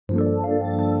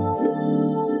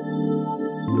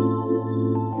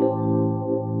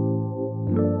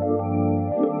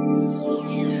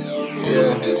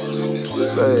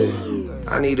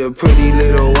need a pretty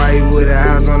little wife with a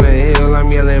house on the hill.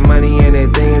 I'm yelling money and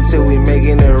that thing until we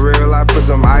making it real. I put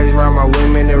some ice around my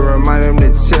women to remind them to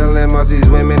chill. And most these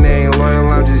women, they ain't loyal,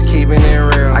 I'm just keeping it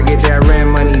real. I get that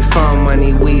rent money, phone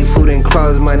money, weed, food and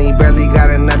clothes money. Barely got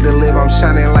enough to live, I'm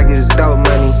shining like it's dope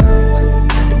money.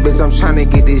 Bitch, I'm tryna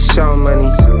get this show money.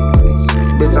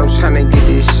 Bitch, I'm tryna get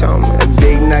this show money. A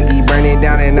big nuggy, burn it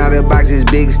down and out of boxes.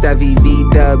 Big stuffy,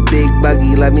 V-dub, big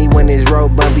buggy. Let me win this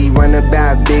road bumpy. Run a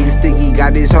bad, big sticky.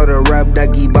 Got this hoe to rub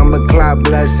ducky. Bumper cloud,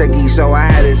 blood sucky. So I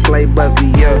had to slay Buffy,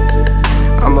 yeah.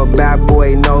 I'm a bad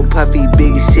boy, no puffy.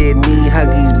 Big shit, knee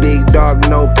huggies. Big dog,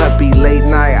 no puppy. Late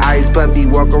night, ice puffy.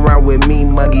 Walk around with me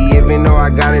muggy. Even though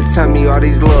I got a tummy, all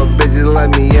these little bitches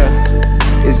love me, yeah.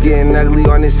 It's getting ugly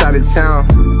on this side of town,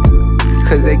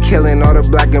 cause they killing all the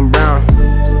black and brown.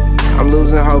 I'm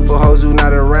losing hope for hoes who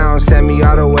not around.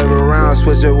 Semi-auto wave around,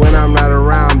 switch it when I'm not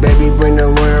around. Baby, bring the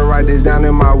lawyer, write this down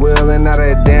in my will. And not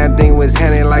a damn thing was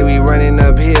handing like we running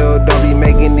uphill. Don't be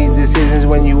making these decisions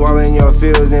when you all in your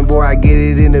fields. And boy, I get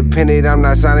it independent, I'm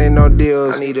not signing no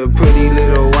deals. I need a pretty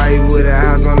little wife with a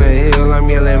house on the hill. I'm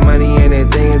yelling money and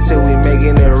that thing until we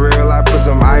making it real. I put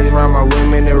some ice around my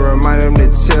women to remind them to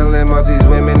chill. And most these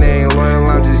women, they ain't loyal,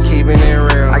 I'm just keeping it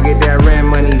real. I get that rent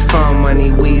money, phone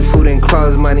money, weed, food and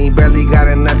clothes money. Barely got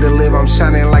enough to live, I'm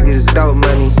shining like it's dope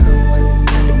money.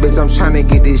 Bitch, I'm tryna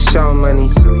get this show money.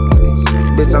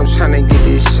 Bitch, I'm tryna get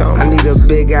this show money. I need a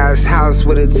big ass house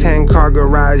with a 10-car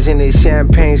garage in it.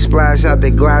 Champagne splash out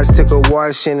the glass, took a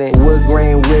wash in it. Wood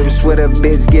grain whips with a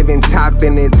bitch giving top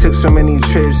in it. Took so many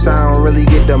trips, I don't really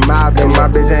get the mob. And my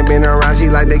bitch ain't been around, she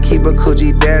like to keep a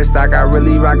coochie dead stock. I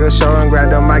really rock a show and grab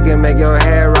the mic and make your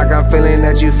head rock. I'm feeling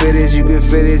that you fit this, you can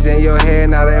fit this in your head.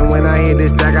 Now that when I hit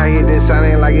this stack, I hit this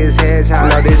sounding like it's heads high.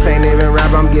 No, this ain't even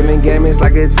rap, I'm giving game, it's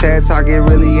like a TED Talk. It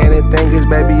really ain't a thing, cause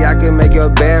baby, I can make your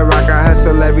bed rock. I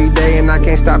hustle every day and I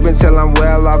can't stop until I'm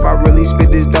well off. I really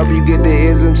spit this dope, you get the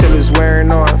ism till it's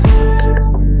wearing off.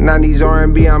 90s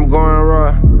R&B, I'm going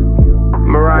raw.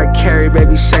 Mariah Carey,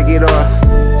 baby, shake it off.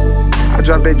 I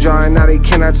dropped that jaw and now they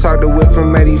cannot talk. The whip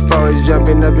from 84 is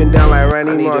jumping up and down like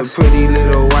Randy Moss. I need a pretty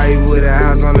little wife with a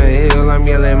house on the hill. I'm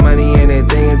yelling money and that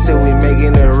thing until we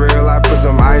making it real. I put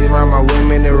some ice around my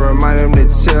women to remind them to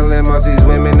chill. And most these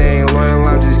women, they ain't loyal,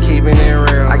 I'm just keeping it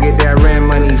real. I get that rent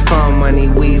money, phone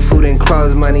money, weed, food and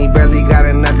clothes money. Barely got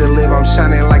enough to live, I'm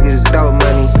shining like it's dope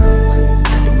money.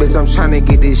 Bitch, I'm tryna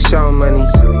get this show money.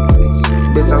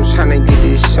 Bitch, I'm tryna get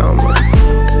this show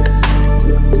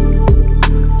money.